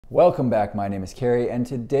Welcome back, my name is Kerry, and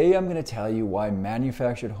today I'm going to tell you why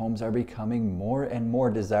manufactured homes are becoming more and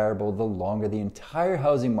more desirable the longer the entire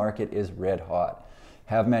housing market is red hot.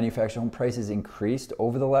 Have manufactured home prices increased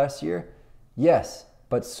over the last year? Yes,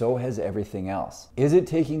 but so has everything else. Is it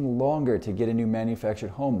taking longer to get a new manufactured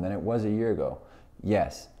home than it was a year ago?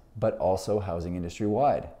 Yes, but also housing industry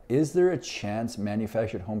wide. Is there a chance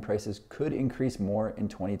manufactured home prices could increase more in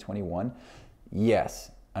 2021?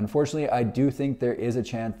 Yes. Unfortunately, I do think there is a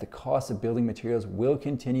chance the cost of building materials will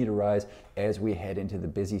continue to rise as we head into the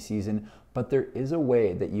busy season, but there is a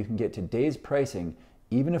way that you can get today's pricing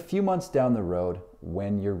even a few months down the road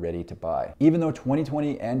when you're ready to buy. Even though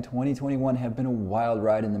 2020 and 2021 have been a wild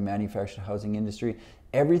ride in the manufactured housing industry,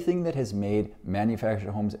 everything that has made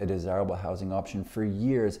manufactured homes a desirable housing option for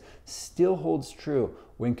years still holds true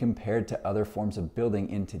when compared to other forms of building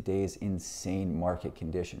in today's insane market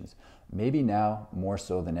conditions. Maybe now more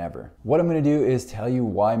so than ever. What I'm going to do is tell you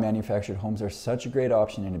why manufactured homes are such a great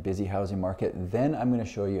option in a busy housing market. Then I'm going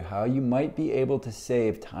to show you how you might be able to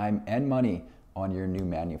save time and money on your new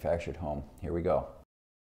manufactured home. Here we go.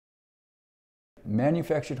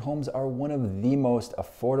 Manufactured homes are one of the most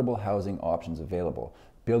affordable housing options available.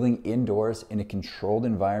 Building indoors in a controlled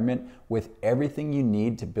environment with everything you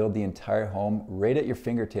need to build the entire home right at your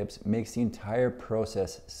fingertips makes the entire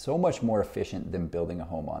process so much more efficient than building a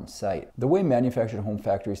home on site. The way manufactured home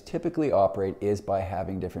factories typically operate is by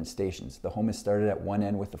having different stations. The home is started at one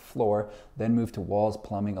end with the floor, then moved to walls,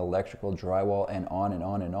 plumbing, electrical, drywall, and on and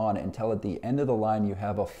on and on until at the end of the line you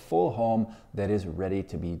have a full home that is ready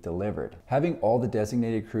to be delivered. Having all the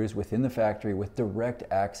designated crews within the factory with direct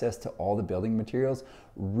access to all the building materials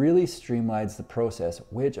really streamlines the process,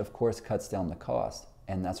 which of course cuts down the cost,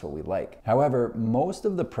 and that's what we like. However, most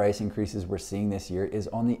of the price increases we're seeing this year is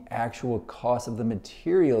on the actual cost of the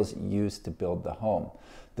materials used to build the home.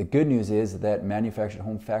 The good news is that manufactured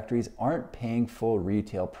home factories aren't paying full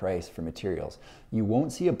retail price for materials. You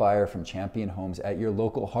won't see a buyer from Champion Homes at your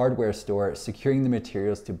local hardware store securing the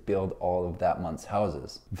materials to build all of that month's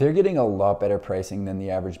houses. They're getting a lot better pricing than the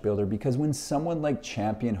average builder because when someone like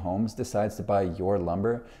Champion Homes decides to buy your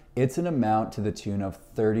lumber, it's an amount to the tune of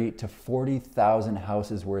 30 to 40,000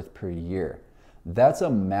 houses worth per year. That's a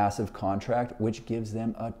massive contract, which gives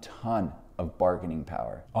them a ton of bargaining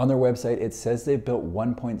power. On their website, it says they've built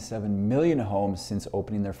 1.7 million homes since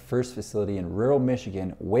opening their first facility in rural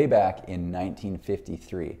Michigan way back in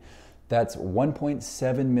 1953. That's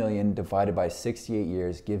 1.7 million divided by 68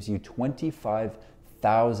 years gives you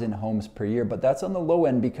 25,000 homes per year, but that's on the low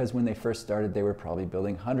end because when they first started, they were probably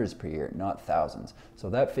building hundreds per year, not thousands. So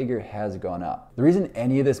that figure has gone up. The reason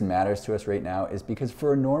any of this matters to us right now is because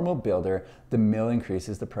for a normal builder, the mill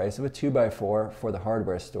increases the price of a 2x4 for the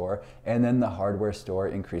hardware store, and then the hardware store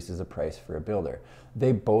increases the price for a builder.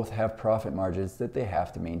 They both have profit margins that they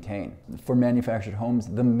have to maintain. For manufactured homes,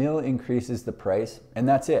 the mill increases the price, and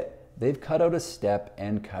that's it. They've cut out a step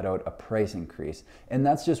and cut out a price increase. And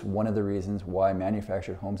that's just one of the reasons why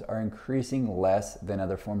manufactured homes are increasing less than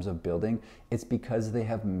other forms of building. It's because they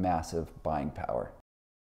have massive buying power.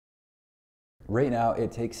 Right now,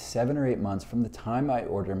 it takes 7 or 8 months from the time I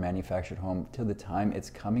order a manufactured home to the time it's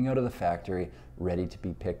coming out of the factory ready to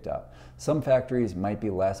be picked up. Some factories might be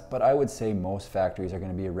less, but I would say most factories are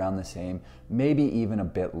going to be around the same, maybe even a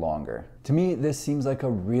bit longer. To me, this seems like a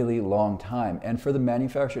really long time, and for the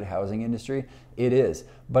manufactured housing industry, it is.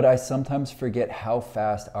 But I sometimes forget how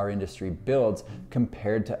fast our industry builds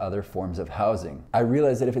compared to other forms of housing. I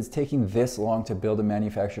realize that if it's taking this long to build a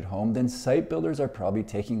manufactured home, then site builders are probably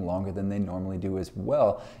taking longer than they normally do as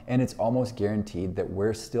well, and it's almost guaranteed that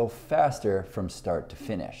we're still faster from start to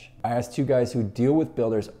finish. I asked two guys who deal with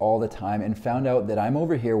builders all the time and found out that I'm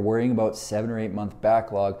over here worrying about 7 or 8 month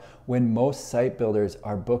backlog when most site builders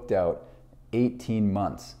are booked out 18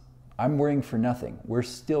 months. I'm worrying for nothing. We're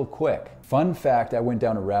still quick. Fun fact, I went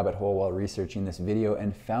down a rabbit hole while researching this video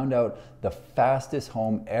and found out the fastest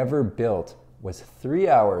home ever built was 3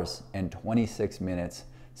 hours and 26 minutes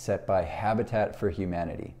set by Habitat for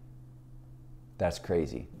Humanity. That's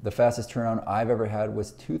crazy. The fastest turnaround I've ever had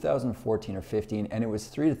was 2014 or 15, and it was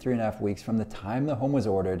 3 to 3.5 weeks from the time the home was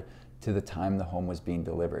ordered to the time the home was being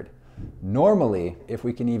delivered. Normally, if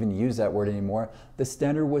we can even use that word anymore, the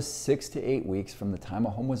standard was 6 to 8 weeks from the time a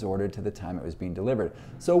home was ordered to the time it was being delivered.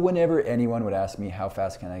 So whenever anyone would ask me how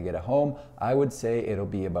fast can I get a home, I would say it'll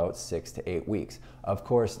be about 6 to 8 weeks. Of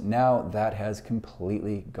course, now that has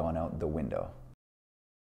completely gone out the window.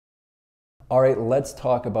 All right, let's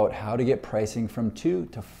talk about how to get pricing from 2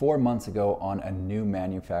 to 4 months ago on a new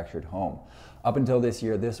manufactured home. Up until this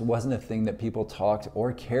year, this wasn't a thing that people talked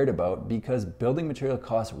or cared about because building material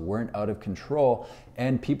costs weren't out of control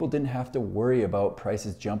and people didn't have to worry about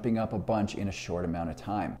prices jumping up a bunch in a short amount of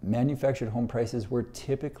time. Manufactured home prices were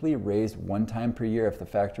typically raised one time per year if the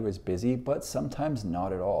factory was busy, but sometimes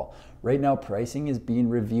not at all. Right now, pricing is being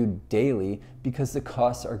reviewed daily because the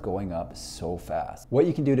costs are going up so fast. What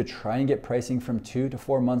you can do to try and get pricing from 2 to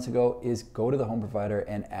 4 months ago is go to the home provider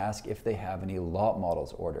and ask if they have any lot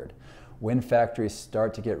models ordered. When factories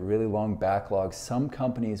start to get really long backlogs, some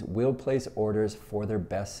companies will place orders for their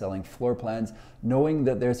best-selling floor plans, knowing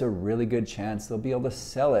that there's a really good chance they'll be able to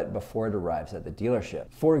sell it before it arrives at the dealership.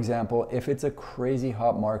 For example, if it's a crazy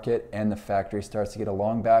hot market and the factory starts to get a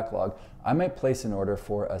long backlog, I might place an order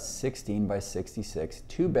for a 16 by 66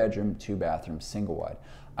 2-bedroom, 2-bathroom single wide.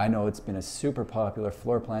 I know it's been a super popular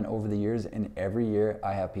floor plan over the years, and every year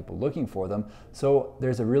I have people looking for them. So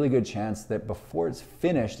there's a really good chance that before it's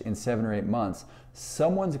finished in 7 or 8 months,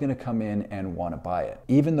 someone's gonna come in and wanna buy it.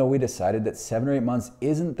 Even though we decided that 7 or 8 months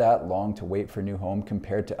isn't that long to wait for a new home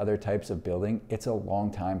compared to other types of building, it's a long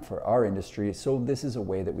time for our industry. So this is a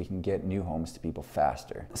way that we can get new homes to people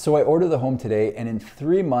faster. So I order the home today, and in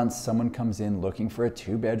 3 months, someone comes in looking for a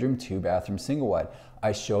 2-bedroom, 2-bathroom single wide.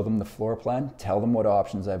 I show them the floor plan, tell them what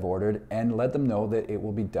options I've ordered, and let them know that it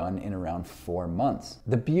will be done in around 4 months.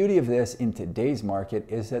 The beauty of this in today's market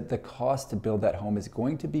is that the cost to build that home is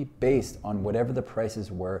going to be based on whatever the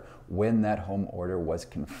prices were when that home order was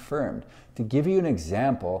confirmed. To give you an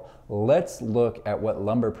example, let's look at what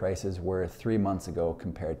lumber prices were 3 months ago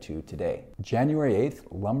compared to today. January 8th,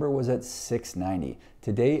 lumber was at $690.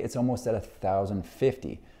 Today, it's almost at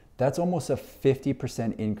 $1,050. That's almost a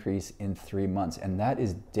 50% increase in 3 months, and that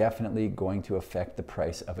is definitely going to affect the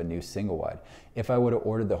price of a new single wide. If I would have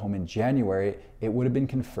ordered the home in January, it would have been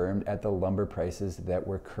confirmed at the lumber prices that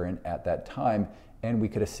were current at that time, and we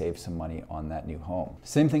could have saved some money on that new home.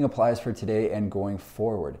 Same thing applies for today and going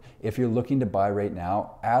forward. If you're looking to buy right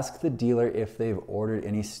now, ask the dealer if they've ordered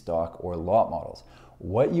any stock or lot models.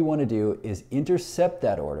 What you want to do is intercept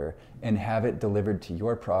that order and have it delivered to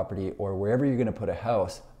your property or wherever you're going to put a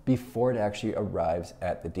house before it actually arrives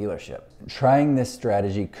at the dealership. Trying this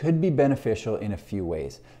strategy could be beneficial in a few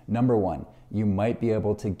ways. Number one, you might be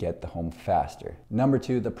able to get the home faster. Number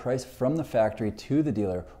two, the price from the factory to the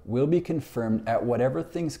dealer will be confirmed at whatever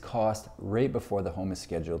things cost right before the home is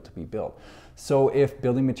scheduled to be built. So if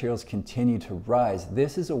building materials continue to rise,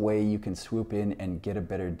 this is a way you can swoop in and get a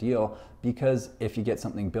better deal, because if you get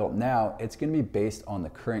something built now, it's going to be based on the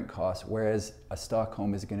current cost, whereas a stock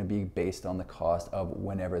home is going to be based on the cost of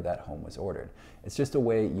whenever that home was ordered. It's just a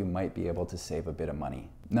way you might be able to save a bit of money.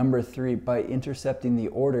 Number three, by intercepting the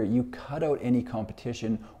order, you cut out any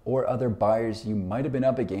competition or other buyers you might have been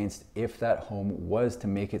up against if that home was to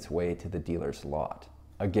make its way to the dealer's lot.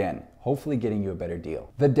 Again, hopefully getting you a better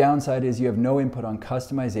deal. The downside is you have no input on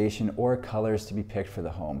customization or colors to be picked for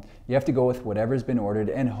the home. You have to go with whatever's been ordered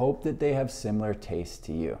and hope that they have similar tastes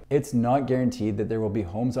to you. It's not guaranteed that there will be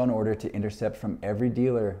homes on order to intercept from every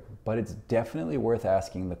dealer, but it's definitely worth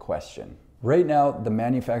asking the question. Right now, the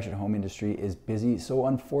manufactured home industry is busy, so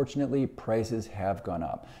unfortunately, prices have gone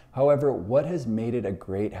up. However, what has made it a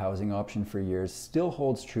great housing option for years still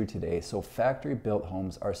holds true today, so factory-built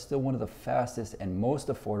homes are still one of the fastest and most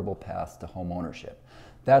affordable paths to home ownership.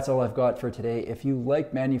 That's all I've got for today. If you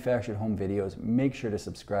like manufactured home videos, make sure to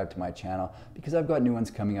subscribe to my channel because I've got new ones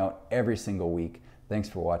coming out every single week. Thanks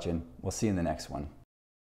for watching. We'll see you in the next one.